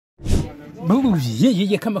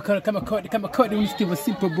Yeah, kama kodi Mzee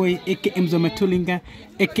Simple Boy aka Mzee Matulinga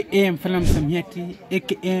aka Mfalme Msamiati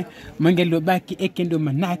aka Mangelo Baki aka ndo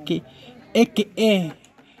manake aka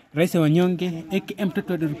Rais wa Wanyonge aka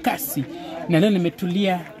mtoto wa Durukasi, na leo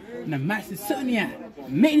nimetulia na Mercy Sonia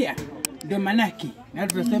Media ndo manake, na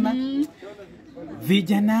tunasema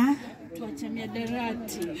vijana tuache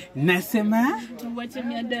miadarati. Nasema tuache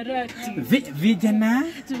miadarati. Vijana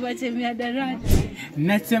tuache miadarati.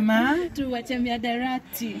 Nasema tuache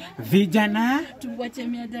miadarati. Vijana tuache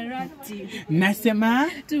miadarati. Nasema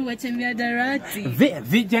tuache miadarati.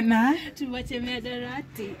 Vijana tuache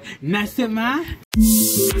miadarati. Nasema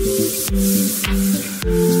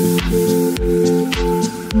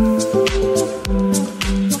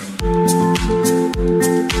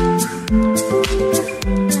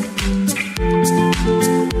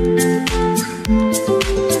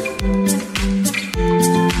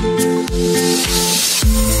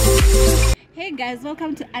Guys,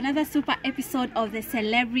 welcome to another super episode of the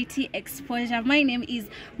Celebrity Exposure. My name is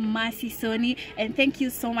Mercy Soni, and thank you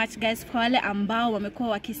so much guys for wale ambao wamekuwa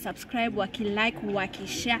wakisubscribe, wakilike,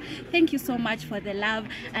 wakishare. Thank you so much for the love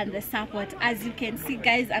and the support. As you can see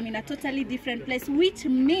guys, I'm in a totally different place, which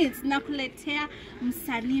means nakuletea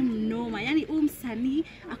msanii mnoma. Yani msanii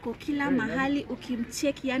ako kila mahali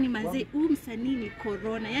ukimcheki, yani Mzee msanii ni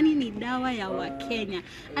corona, yani ni dawa ya Wakenya.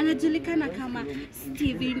 Anajulikana kama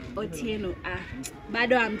Steven Otieno.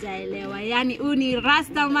 Bado hamjaelewa, yani ni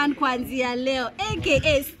Rastaman kuanzia leo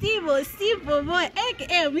aka Simple Boy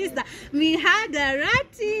aka Mr.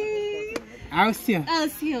 Mihadarati. Ausio.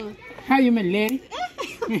 How you my lady?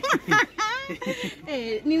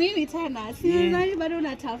 Ni mimi tena. Si nani bado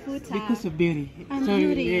unatafuta. Nikusubiri. So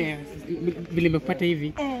yeah, vile nimepata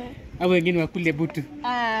hivi. Au wengine wakule butu.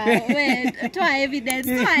 Wait, toa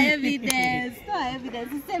evidence.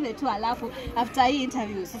 Siseme tu alafu after hii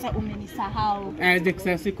interview sasa umenisahau.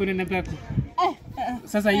 Sasa siku nina black.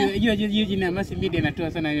 Sasa hiyo jina Mercy Media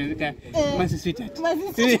natoa sana inaandika Mercy Sweetheart.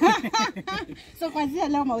 So kwanza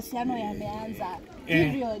leo mahusiano yameanza.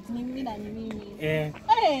 Period, ni mimi na ni mimi.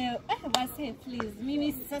 Basi please,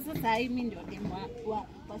 mimi sasa mimi ndio demo wa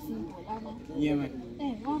Simple ama. Yeah man.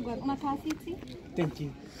 Wangu unakaa fiti? Thank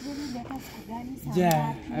you.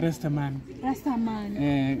 Yeah, Rastaman.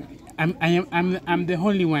 I'm the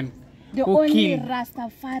only one. The who only kill.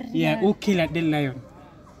 Rastafarian. Yeah, who killed a dead lion.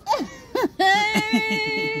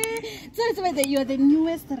 So it's like you're the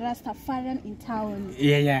newest Rastafarian in town.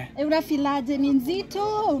 Yeah. Unafilaje ni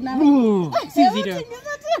nzito?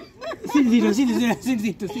 Si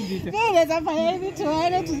nzito. Wewe sasa hivi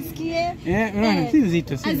tuone tusikie. Si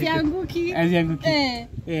nzito. Azianguki.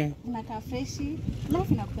 Unakaa freshi.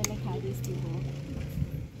 Alafu nakupeleka festival.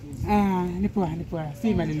 Nipo.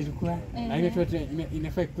 Si mali nilikuwa. Hayo tu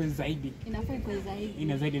inafaa kuwa zaidi.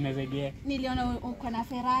 Ina zaidi. Niliona uko na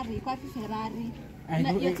Ferrari. Kwa Ferrari?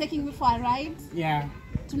 You're taking me for a ride? Yeah.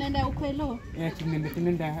 Tunaenda Ukwelo? Yeah,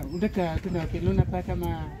 tunaenda. Unataka tunaenda Ukwelo na paka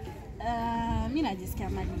kama mimi najisikia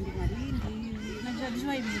Malindi.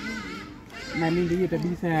 Najua hivi. Malindi hiyo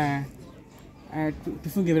kabisa.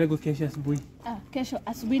 Tufunge virago kesho asubuhi. Kesho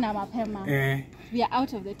asubuhi na mapema. We are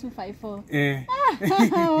out of the 254.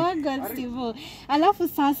 Oh God, Steve. Alafu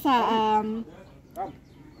sasa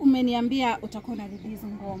umeniambia utakuwa na release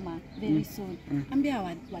ngoma very soon. Ambia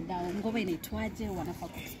wadau ngoma inaitwaje, wanafaa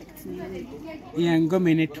expect nini? Ya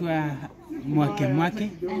ngoma inaitwa mwake.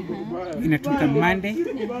 Inatoka Monday.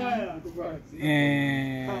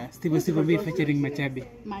 Steve B featuring Machabe.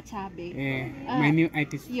 My new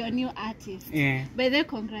artist. Your new artist. By the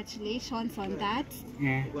congratulations on that.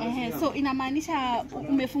 So inamaanisha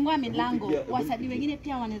umefungua milango, wasanii wengine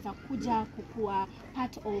pia wanaweza kuja kukua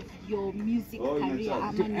part of your music career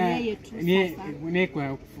ama ni yeye tu sasa? Ni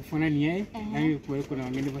kwa kufanani yeye, na kwa kuna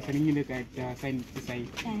wengine wasanii wengine sign sasa hivi.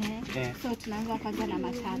 So tunaanza kwanza na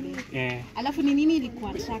Machabe. Alafu ni nini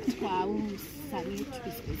ilikuwa attract kwa msanii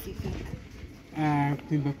specific?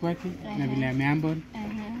 Kuimba kwake na vile ameambo.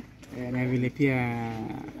 Na vile pia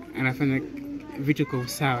anafanya vitu kwa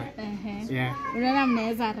usawa. Unaona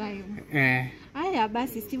mnaweza rhyme. Haya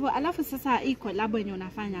basi Steve, alafu sasa hii collab yenye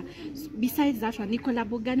unafanya, besides that one, ni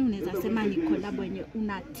collab gani unaweza sema ni collab yenye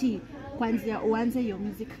unatii kwanza uanze your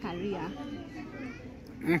music career?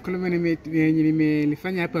 Collab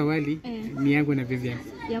nimelifanya hapa awali ni yangu na Vivian.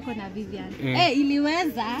 Yako na Vivian.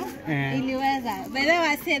 Iliweza. By the way,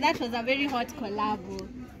 I say that was a very hot collab.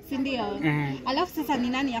 Sindio? Alafu sasa ni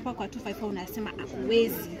nani hapa kwa 254 unasema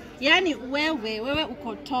akuwezi? Yani wewe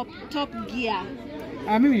uko top gear.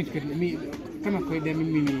 Mimi kama kawaida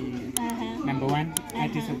mimi ni number 1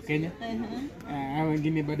 artist of Kenya. Hao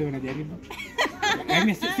wengine bado wanajaribu.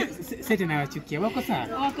 Mimi sasa nawachukia. Wako sawa?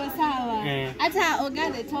 Wako sawa. Hata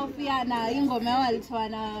Ogade Tofia na Ingome wao walitoa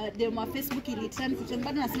na demo Facebook ilitrend kichoni,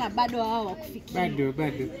 bado nasema bado wao wakufikia. Bado.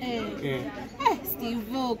 Steve,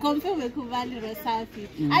 confirm umekubali Rosafi.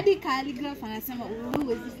 Hadi Calligraph anasema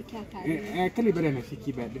huwezi fikia Kali. Kali bado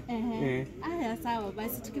anafiki bado. Haya sawa,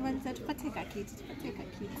 basi tukimaliza tupate kakiti.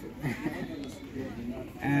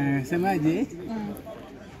 Semaje?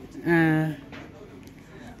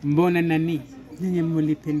 Mbona nani? Nyinyi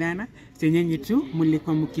mlipendana, nyinyi tu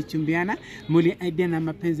mlikuwa mkichumbiana, mliaidiana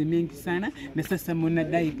mapenzi mengi sana, na sasa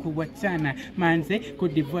mnadai kuachana. Manze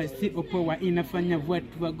kudivorce opoa inafanya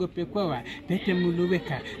watu wagope kwa pete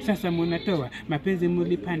mluweka, sasa mnatoa mapenzi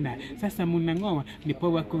mlipanda, sasa mnangoa ni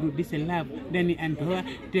poa kurudisha love ndani andoa.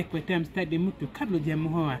 Take time study mtu kabla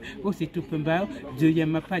hujamuoa, usitupe mbao juu ya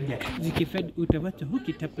mapaja, zikifed utawacha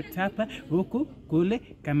hukitapatapa huku kule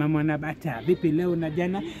kama mwanabata. Vipi leo na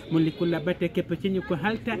jana mlikula bata kepo chenye kwa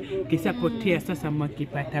halta kisa potea, sasa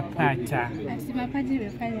mwakipata pata. Si mapaja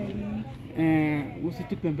imefanya nini?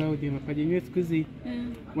 Usitupe mbao juu ya mapaja. Nyewe siku hizi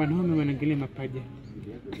wanaume wanaangalia mapaja.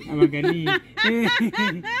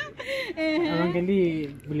 Awangalie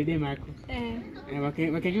vile dema yako.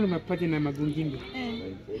 Wakaangalia mapaja na magungingo.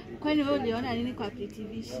 Kwani wewe uliona nini kwa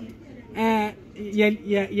PTV?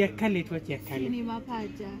 Ya kale tuache ya kale. Ni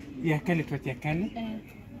mapaja. Ya kale tuache ya kale.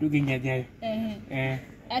 Duginga jayo.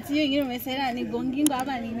 Ati hiyo ingine umesema ni gongingo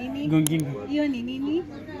ama ni nini? Gongingo. Hiyo ni nini?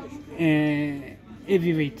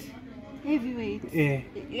 Heavyweight.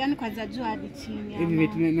 Yaani kwanza juu hadi chini.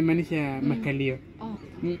 Heavyweight inamaanisha makalio.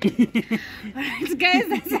 Alright guys,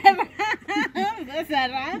 that's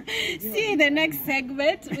see you in the next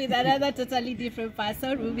segment with another totally different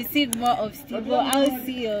person. We'll be seeing more of Steve. I'll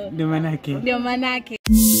see you. Ndio manake.